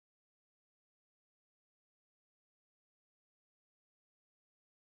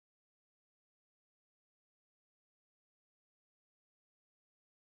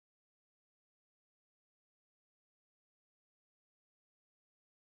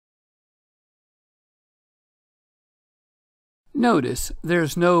Notice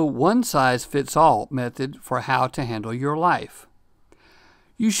there's no one-size-fits-all method for how to handle your life.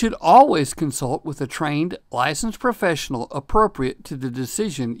 You should always consult with a trained, licensed professional appropriate to the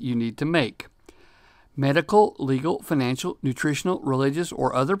decision you need to make. Medical, legal, financial, nutritional, religious,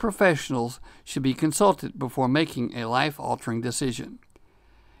 or other professionals should be consulted before making a life-altering decision.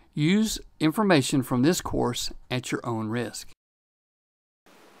 Use information from this course at your own risk.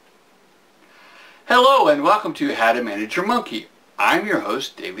 Hello and welcome to How to Manage Your Monkey. I'm your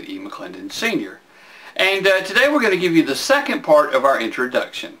host, David E. McClendon, Sr. And today we're going to give you the second part of our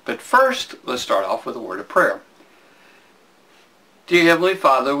introduction. But first, let's start off with a word of prayer. Dear Heavenly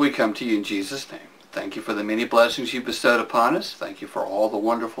Father, we come to you in Jesus' name. Thank you for the many blessings you've bestowed upon us. Thank you for all the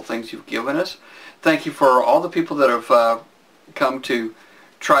wonderful things you've given us. Thank you for all the people that have come to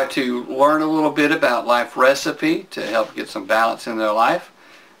try to learn a little bit about Life Recipe to help get some balance in their life.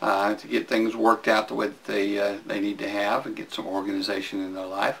 To get things worked out the way that they need to have and get some organization in their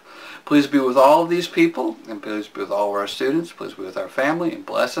life. Please be with all of these people, and please be with all of our students. Please be with our family and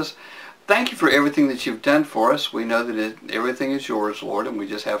bless us. Thank you for everything that you've done for us. We know that everything is yours, Lord, and we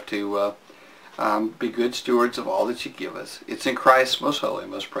just have to be good stewards of all that you give us. It's in Christ's most holy,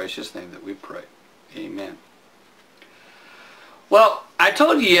 most precious name that we pray. Amen. Well, I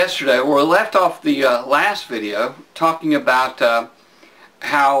told you yesterday, where we left off the last video, talking about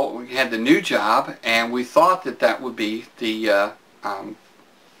how we had the new job, and we thought that that would be the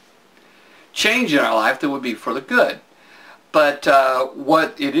change in our life that would be for the good. But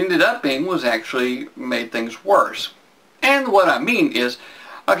what it ended up being was actually made things worse. And what I mean is,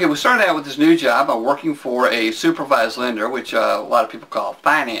 okay, we started out with this new job. I'm working for a supervised lender, which a lot of people call a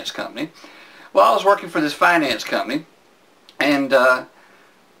finance company. Well, I was working for this finance company, and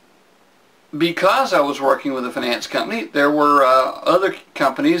because I was working with a finance company, there were other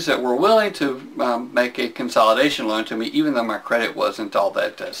companies that were willing to make a consolidation loan to me, even though my credit wasn't all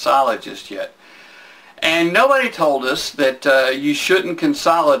that solid just yet. And nobody told us that you shouldn't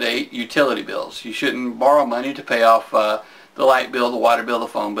consolidate utility bills. You shouldn't borrow money to pay off the light bill, the water bill, the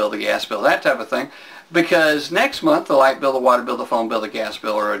phone bill, the gas bill, that type of thing, because next month the light bill, the water bill, the phone bill, the gas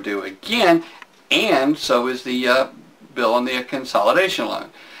bill are due again, and so is the bill on the consolidation loan.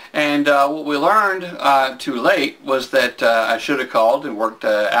 And what we learned too late was that I should have called and worked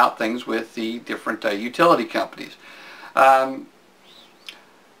out things with the different utility companies.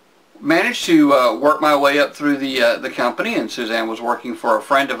 Managed to work my way up through the company, and Suzanne was working for a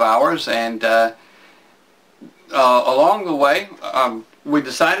friend of ours, and along the way we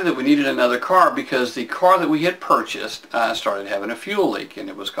decided that we needed another car because the car that we had purchased started having a fuel leak, and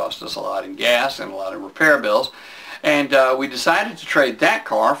it was costing us a lot in gas and a lot of repair bills. And we decided to trade that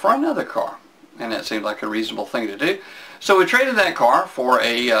car for another car, and that seemed like a reasonable thing to do. So we traded that car for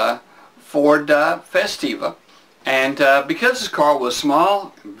a Ford Festiva, and because this car was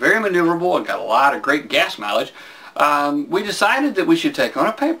small, very maneuverable, and got a lot of great gas mileage, we decided that we should take on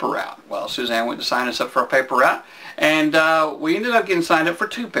a paper route. Well, Suzanne went to sign us up for a paper route, and we ended up getting signed up for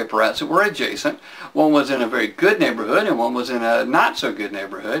two paper routes that were adjacent. One was in a very good neighborhood, and one was in a not so good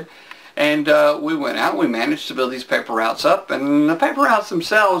neighborhood. And we went out, we managed to build these paper routes up, and the paper routes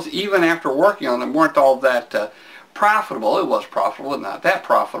themselves, even after working on them, weren't all that profitable. It was profitable, but not that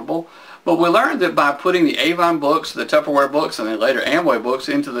profitable. But we learned that by putting the Avon books, the Tupperware books, and then later Amway books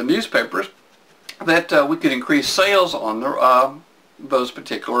into the newspapers, that we could increase sales on those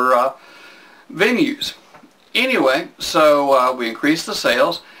particular venues. Anyway, so we increased the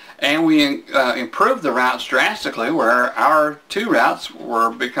sales, and we improved the routes drastically, where our two routes were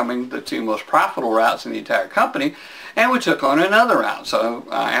becoming the two most profitable routes in the entire company, and we took on another route. So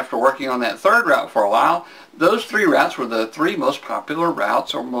after working on that third route for a while, those three routes were the three most popular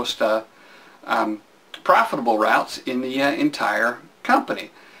routes, or most profitable routes in the entire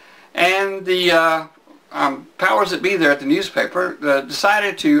company. And the powers that be there at the newspaper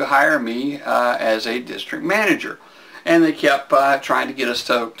decided to hire me as a district manager. And they kept trying to get us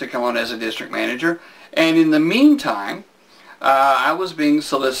to come on as a district manager. And in the meantime, I was being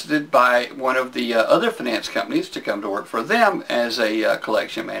solicited by one of the other finance companies to come to work for them as a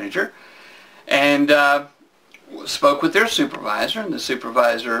collection manager. And spoke with their supervisor, and the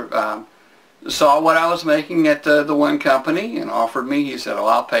supervisor saw what I was making at the one company and offered me, he said, "Oh,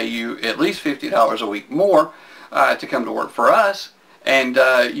 I'll pay you at least $50 a week more to come to work for us. And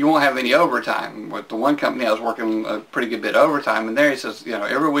you won't have any overtime." With the one company, I was working a pretty good bit of overtime, and there he says, you know,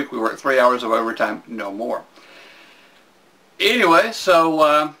 every week we work 3 hours of overtime, no more. Anyway,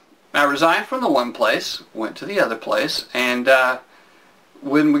 so I resigned from the one place, went to the other place, and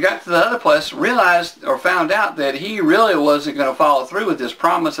when we got to the other place, realized or found out that he really wasn't going to follow through with this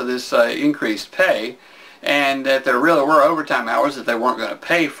promise of this increased pay. and that there really were overtime hours that they weren't going to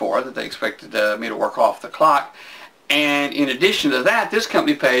pay for, that they expected me to work off the clock. And in addition to that, this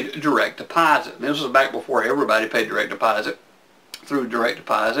company paid direct deposit. And this was back before everybody paid direct deposit through direct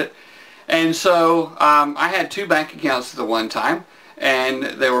deposit. And so I had 2 bank accounts at the one time, and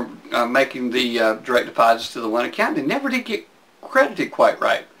they were making the direct deposits to the one account. They never did get credited quite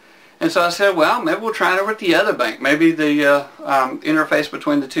right. And so I said, well, maybe we'll try it over at the other bank. Maybe the interface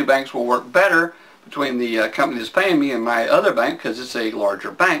between the 2 banks will work better between the company that's paying me and my other bank, because it's a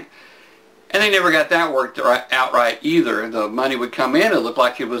larger bank. And they never got that worked out right either. The money would come in, it looked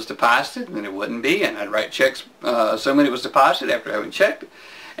like it was deposited, and then it wouldn't be, and I'd write checks assuming it was deposited after having checked it,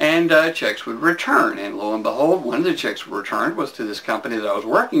 and checks would return. And lo and behold, one of the checks returned was to this company that I was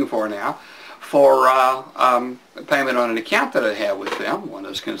working for now, for payment on an account that I had with them, one of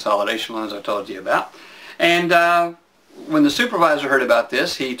those consolidation loans I told you about. And when the supervisor heard about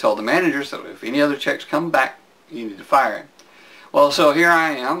this, he told the managers that if any other checks come back, you need to fire him. Well, so here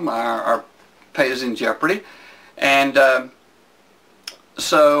I am, our pay is in jeopardy, and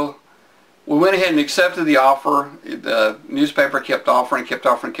so we went ahead and accepted the offer. The newspaper kept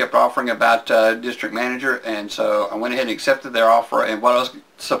offering about district manager, and so I went ahead and accepted their offer, and what I was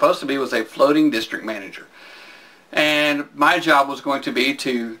supposed to be was a floating district manager. And my job was going to be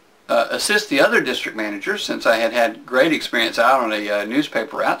to assist the other district managers, since I had had great experience out on a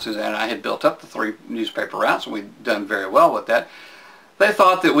newspaper route. Suzanne and I had built up the 3 newspaper routes, and we'd done very well with that. They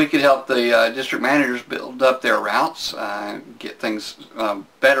thought that we could help the district managers build up their routes, get things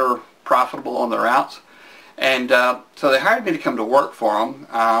better profitable on the routes. And so they hired me to come to work for them,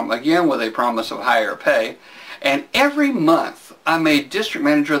 again with a promise of higher pay. And every month I made district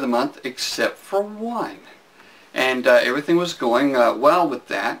manager of the month except for one. And everything was going well with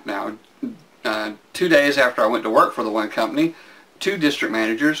that. Now, 2 days after I went to work for the one company, 2 district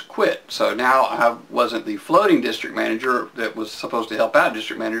managers quit. So now I wasn't the floating district manager that was supposed to help out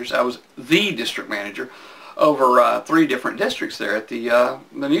district managers. I was the district manager over 3 different districts there at the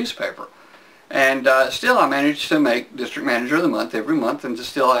newspaper. And still I managed to make district manager of the month every month, and to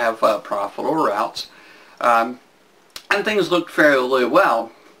still have profitable routes. And things looked fairly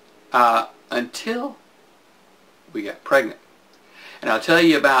well until we got pregnant. And I'll tell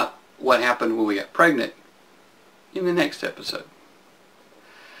you about what happened when we got pregnant in the next episode.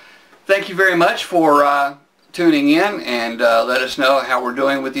 Thank you very much for tuning in, and let us know how we're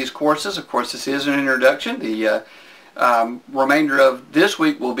doing with these courses. Of course, this is an introduction. The remainder of this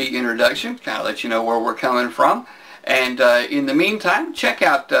week will be introduction, kind of let you know where we're coming from. And in the meantime, check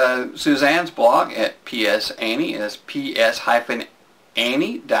out Suzanne's blog at psannie, that's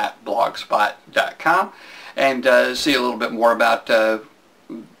ps-annie.blogspot.com, and see a little bit more about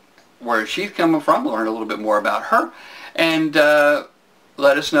where she's coming from, learn a little bit more about her, and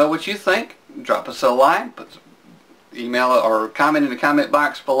let us know what you think. Drop us a line, email or comment in the comment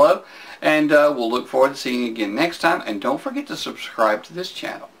box below, and we'll look forward to seeing you again next time. And don't forget to subscribe to this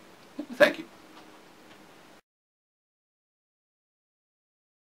channel. Thank you.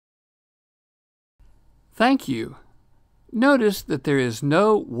 Thank you. Notice that there is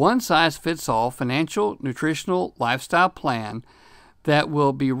no one-size-fits-all financial, nutritional, lifestyle plan that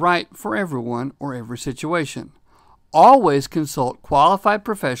will be right for everyone or every situation. Always consult qualified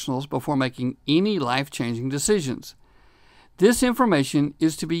professionals before making any life-changing decisions. This information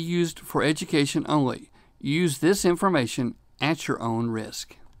is to be used for education only. Use this information at your own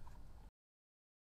risk.